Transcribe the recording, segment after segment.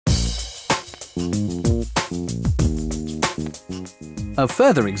A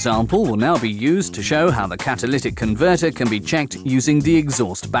further example will now be used to show how the catalytic converter can be checked using the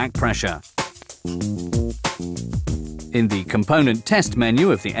exhaust back pressure. In the component test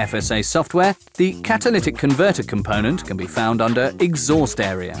menu of the FSA software, the catalytic converter component can be found under Exhaust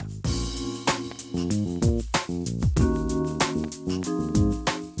area.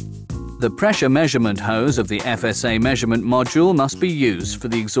 The pressure measurement hose of the FSA measurement module must be used for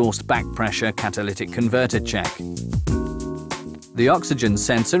the exhaust back pressure catalytic converter check. The oxygen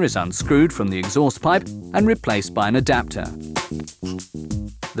sensor is unscrewed from the exhaust pipe and replaced by an adapter.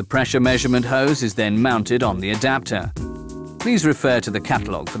 The pressure measurement hose is then mounted on the adapter. Please refer to the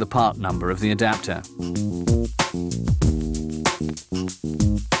catalogue for the part number of the adapter.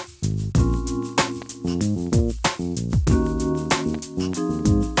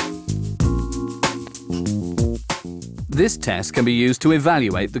 This test can be used to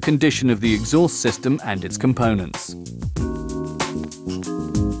evaluate the condition of the exhaust system and its components.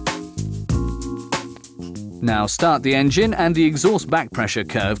 Now start the engine and the exhaust back pressure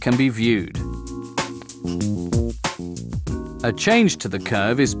curve can be viewed. A change to the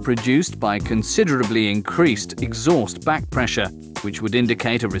curve is produced by considerably increased exhaust back pressure, which would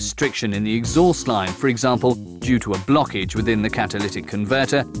indicate a restriction in the exhaust line, for example, due to a blockage within the catalytic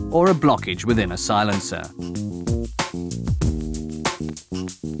converter or a blockage within a silencer.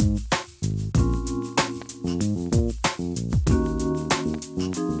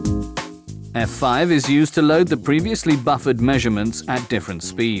 F5 is used to load the previously buffered measurements at different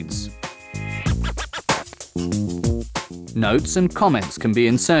speeds. Notes and comments can be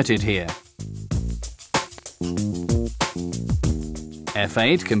inserted here.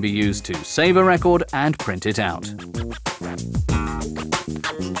 F8 can be used to save a record and print it out.